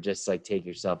it, or just like take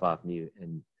yourself off mute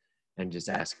and just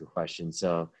ask a question.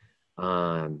 So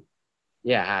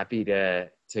yeah, happy to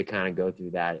kind of go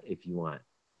through that if you want.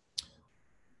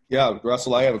 Yeah,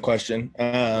 Russell, I have a question.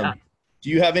 Do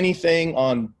you have anything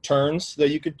on turns that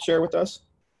you could share with us?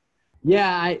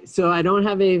 Yeah, so I don't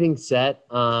have anything set.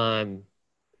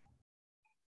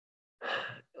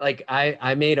 Like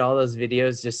I made all those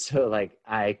videos just so like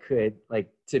I could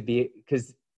like to be,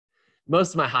 because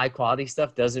most of my high quality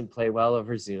stuff doesn't play well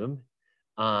over Zoom.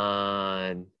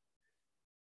 I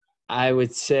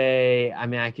would say, I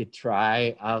mean, I could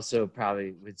try. I also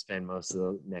probably would spend most of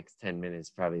the next 10 minutes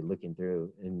probably looking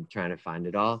through and trying to find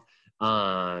it all.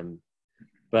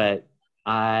 But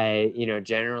I,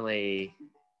 generally,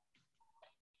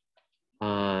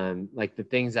 like the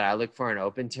things that I look for in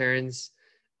open turns,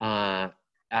 I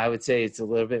would say it's a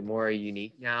little bit more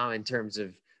unique now in terms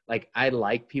of like, I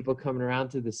like people coming around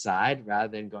to the side rather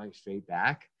than going straight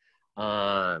back.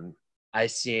 I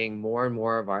seeing more and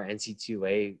more of our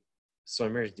NC2A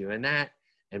swimmers doing that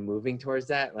and moving towards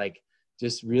that, like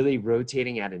just really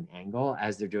rotating at an angle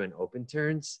as they're doing open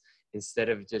turns instead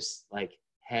of just like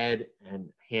head and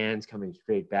hands coming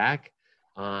straight back.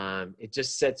 It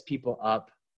just sets people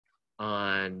up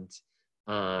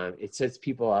it sets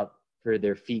people up for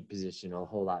their feet position a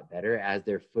whole lot better. As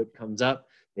their foot comes up,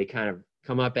 they kind of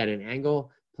come up at an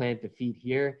angle, plant the feet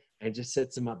here, and it just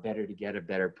sets them up better to get a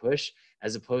better push,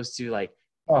 as opposed to like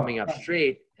coming up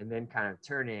straight and then kind of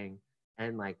turning.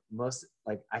 And like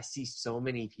I see so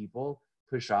many people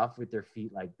push off with their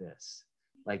feet like this,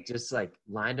 like just like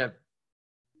lined up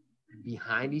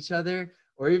behind each other,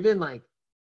 or even like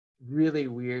really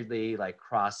weirdly like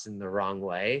crossing the wrong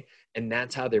way, and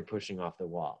that's how they're pushing off the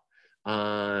wall.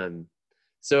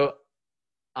 So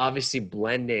obviously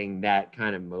blending that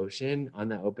kind of motion on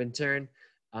the open turn,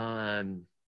 and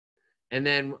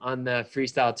then on the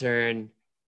freestyle turn,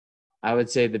 I would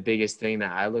say the biggest thing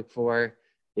that I look for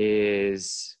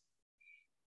is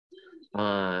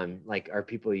like, are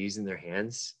people using their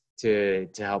hands to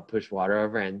help push water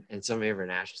over, and some of our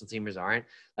national teamers aren't.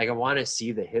 Like, I want to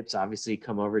see the hips obviously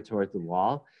come over towards the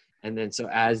wall, and then so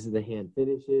as the hand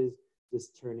finishes,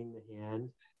 just turning the hand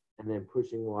and then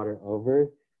pushing water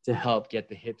over to help get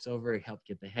the hips over, help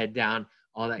get the head down,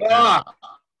 all that kind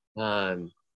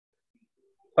of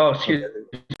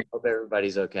hope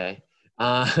everybody's okay.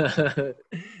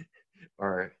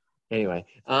 Or anyway,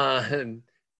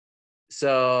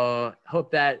 so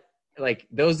hope that, like,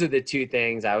 those are the two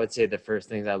things I would say the first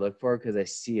things I look for, because I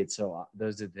see it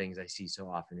those are the things I see so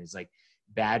often, is like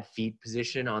bad feet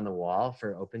position on the wall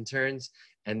for open turns,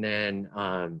 and then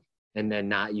and then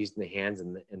not using the hands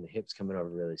and the hips coming over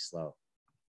really slow.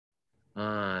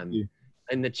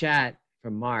 In the chat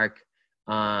from Mark,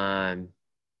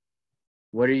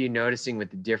 what are you noticing with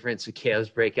the difference with Caleb's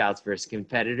breakouts versus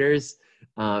competitors?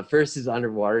 First, his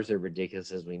underwaters are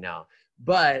ridiculous, as we know.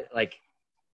 But like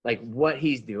what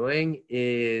he's doing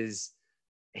is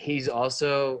he's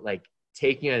also like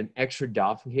taking an extra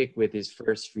dolphin kick with his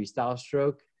first freestyle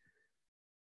stroke.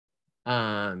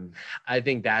 I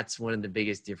think that's one of the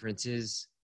biggest differences.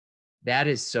 That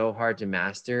is so hard to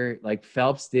master. Like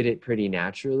Phelps did it pretty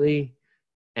naturally,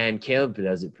 and Caleb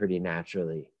does it pretty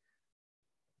naturally.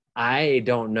 I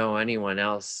don't know anyone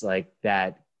else like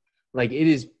that. Like it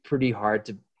is pretty hard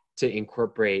to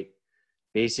incorporate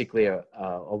basically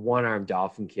a one-arm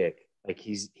dolphin kick. Like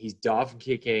he's dolphin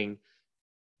kicking,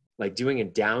 like doing a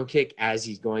down kick as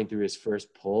he's going through his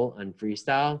first pull on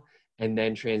freestyle and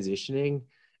then transitioning.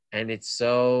 And it's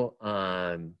so,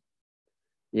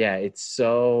 it's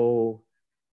so,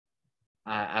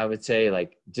 I would say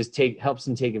like just helps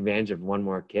him take advantage of one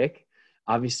more kick.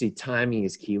 Obviously timing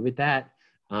is key with that.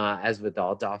 As with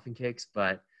all dolphin kicks,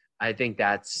 but I think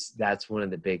that's one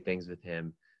of the big things with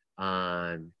him.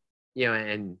 And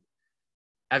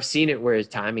I've seen it where his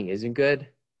timing isn't good,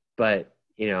 but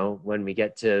when we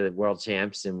get to world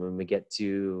champs and when we get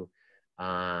to,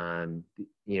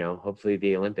 hopefully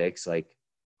the Olympics, like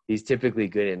he's typically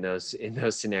good in those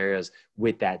scenarios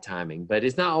with that timing, but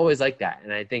it's not always like that.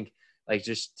 And I think like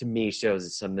just to me shows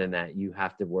it's something that you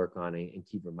have to work on and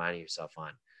keep reminding yourself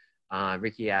on.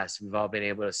 Ricky asks, we've all been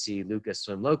able to see Lucas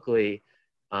swim locally.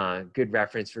 Good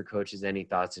reference for coaches. Any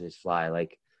thoughts in his fly?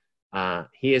 Like,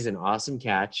 he is an awesome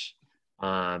catch,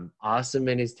 awesome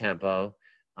in his tempo.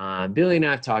 Billy and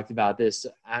I have talked about this.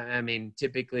 I mean,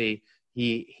 typically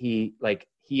he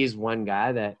is one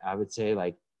guy that I would say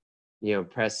like,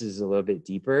 presses a little bit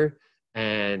deeper.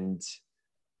 And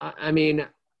and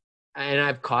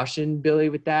I've cautioned Billy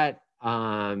with that.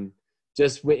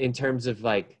 Just in terms of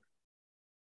like,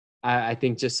 I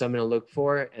think just something to look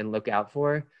for and look out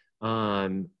for.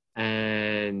 And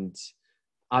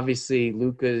obviously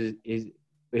Luca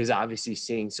is obviously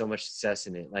seeing so much success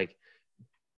in it. Like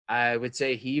I would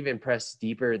say he even pressed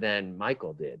deeper than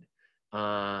Michael did.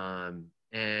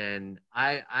 And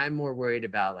I'm more worried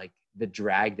about like the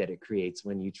drag that it creates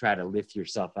when you try to lift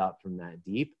yourself out from that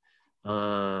deep.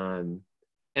 And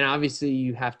obviously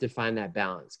you have to find that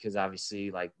balance because obviously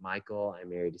like Michael,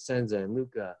 Mary DeSenza and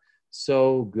Luca,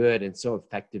 so good and so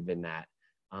effective in that.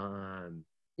 And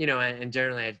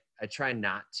generally I try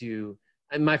not to,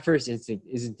 and my first instinct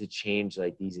isn't to change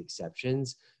like these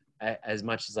exceptions as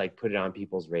much as like put it on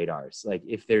people's radars. Like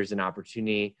if there's an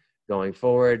opportunity going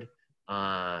forward,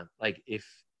 like if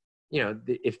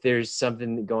there's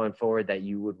something going forward that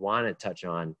you would want to touch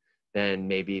on, then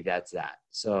maybe that's that.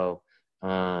 So,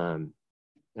 I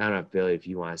don't know, Billy, if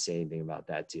you want to say anything about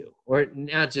that too, or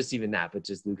not just even that, but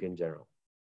just Luke in general.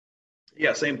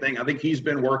 Yeah, same thing. I think he's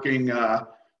been working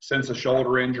since a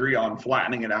shoulder injury on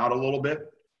flattening it out a little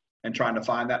bit and trying to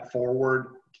find that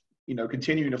forward,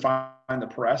 continuing to find the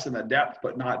press and the depth,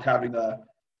 but not having the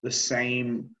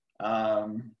same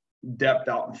depth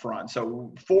out in front.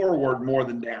 So forward more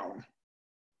than down.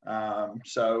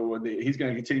 He's going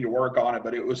to continue to work on it,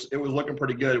 but it was looking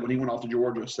pretty good when he went off to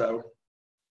Georgia. So,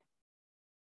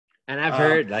 and I've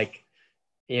heard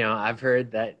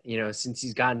that, since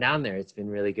he's gotten down there, it's been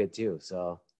really good too.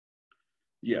 So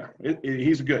yeah,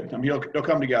 he's good. I mean, he'll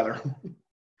come together.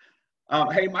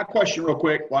 Hey, my question real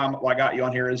quick while I got you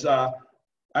on here is, I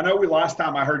know last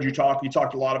time I heard you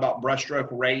talked a lot about breaststroke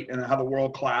rate and how the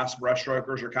world-class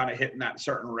breaststrokers are kind of hitting that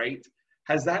certain rate.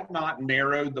 Has that not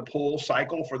narrowed the pull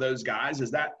cycle for those guys?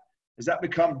 Has that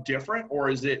become different, or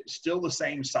is it still the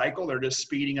same cycle? They're just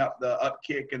speeding up the up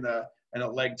kick and the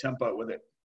leg tempo with it.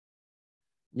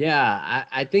 Yeah,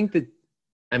 I think that,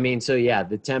 the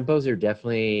tempos are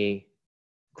definitely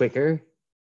quicker.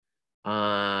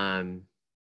 I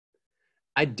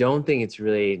don't think it's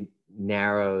really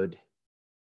narrowed.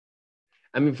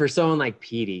 I mean, for someone like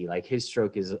Petey, like his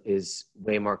stroke is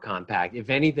way more compact. If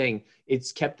anything,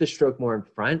 it's kept the stroke more in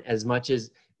front as much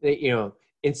as,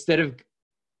 instead of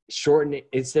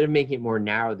making it more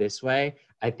narrow this way,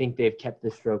 I think they've kept the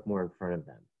stroke more in front of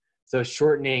them. So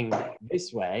shortening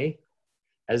this way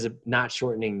as not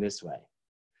shortening this way.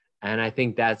 And I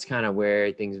think that's kind of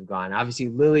where things have gone. Obviously,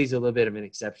 Lily's a little bit of an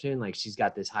exception. Like she's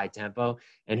got this high tempo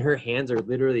and her hands are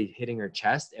literally hitting her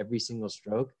chest every single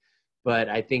stroke. But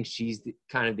I think she's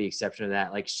kind of the exception of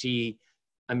that. Like you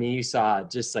saw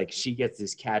just like she gets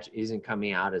this catch, isn't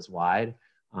coming out as wide.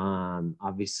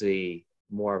 Obviously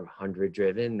more 100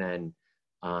 driven than,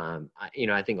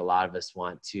 I think a lot of us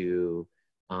want to,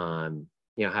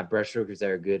 have breaststrokers that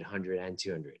are good 100 and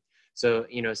 200. So,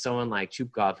 someone like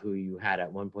Chupkov, who you had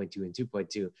at 1.2 and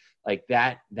 2.2, like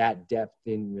that depth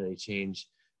didn't really change.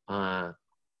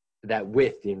 That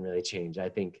width didn't really change. I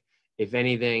think if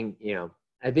anything,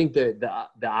 I think the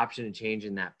option to change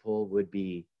in that pull would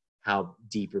be how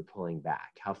deep you're pulling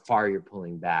back, how far you're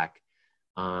pulling back.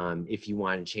 If you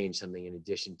want to change something in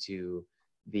addition to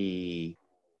the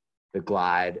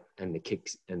glide and the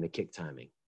kick timing.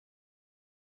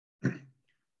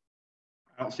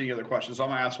 I don't see any other questions. I'm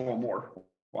gonna ask one more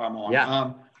while I'm on.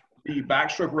 Yeah. The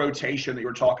backstroke rotation that you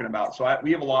were talking about. So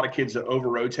we have a lot of kids that over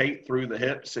rotate through the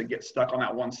hips and get stuck on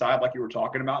that one side, like you were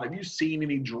talking about. Have you seen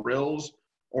any drills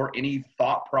or any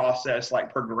thought process,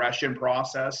 like progression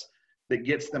process, that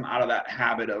gets them out of that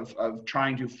habit of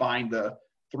trying to find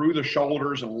through the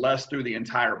shoulders and less through the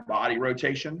entire body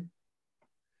rotation?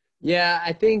 Yeah,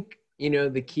 I think,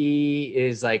 the key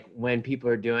is like when people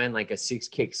are doing like a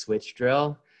 6-kick switch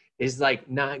drill is like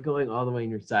not going all the way on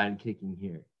your side and kicking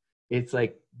here. It's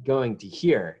like going to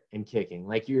here and kicking.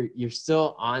 Like you're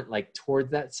still on like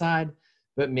towards that side,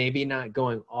 but maybe not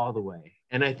going all the way.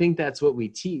 And I think that's what we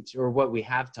teach, or what we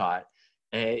have taught,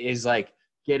 is like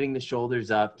getting the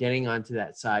shoulders up, getting onto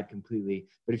that side completely.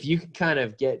 But if you can kind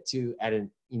of get to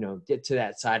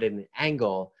that side at an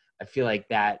angle, I feel like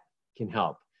that can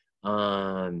help.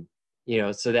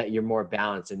 So that you're more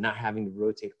balanced and not having to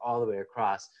rotate all the way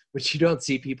across, which you don't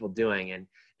see people doing. And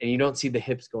you don't see the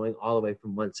hips going all the way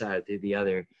from one side to the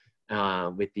other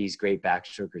with these great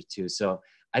backstrokers too. So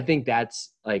I think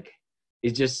that's like,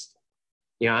 it's just,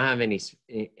 I don't have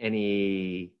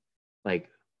any like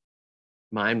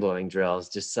mind-blowing drills,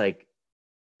 just like,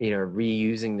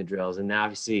 reusing the drills. And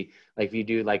obviously, like if you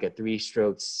do like a 3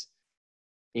 strokes,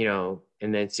 and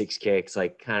then 6 kicks,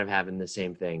 like kind of having the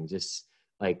same thing, just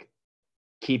like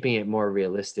keeping it more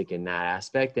realistic in that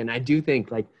aspect. And I do think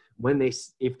like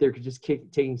if they're just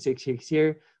taking 6 kicks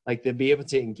here, like they'll be able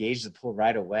to engage the pull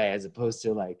right away, as opposed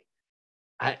to like,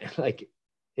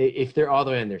 if they're all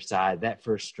the way on their side, that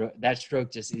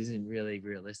stroke just isn't really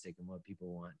realistic in what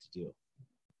people want to do.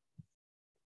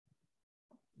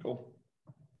 Cool.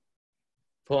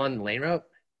 Pull on the lane rope.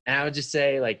 And I would just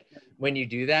say, like, when you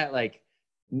do that, like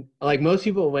most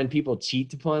people, when people cheat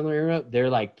to pull on the lane rope, they're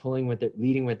like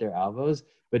leading with their elbows,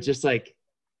 but just like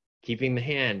keeping the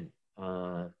hand,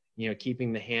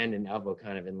 keeping the hand and elbow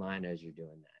kind of in line as you're doing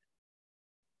that.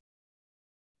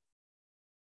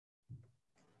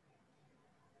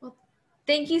 Well,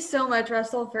 thank you so much,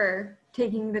 Russell, for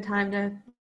taking the time to,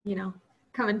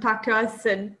 come and talk to us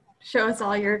and show us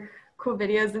all your cool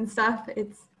videos and stuff.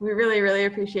 We really, really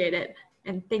appreciate it.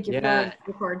 And thank you for the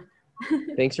record.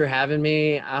 Thanks for having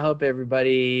me. I hope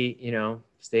everybody,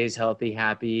 stays healthy,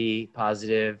 happy,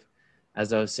 positive.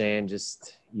 As I was saying,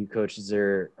 just you coaches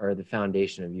are the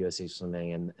foundation of USA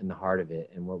Swimming and the heart of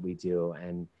it and what we do.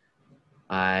 And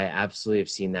I absolutely have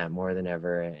seen that more than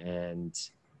ever, and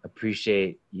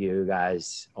appreciate you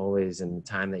guys always and the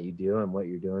time that you do and what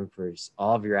you're doing for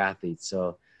all of your athletes.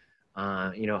 So,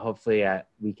 hopefully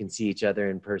we can see each other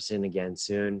in person again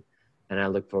soon. And I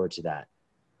look forward to that.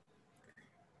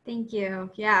 Thank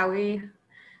you. Yeah,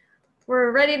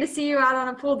 we're ready to see you out on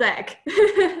a pool deck.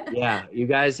 Yeah, you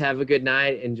guys have a good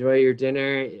night. Enjoy your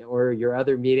dinner or your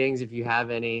other meetings if you have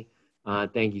any.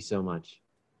 Thank you so much.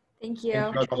 Thank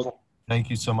you. Thank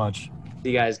you so much.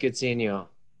 See you guys. Good seeing you all.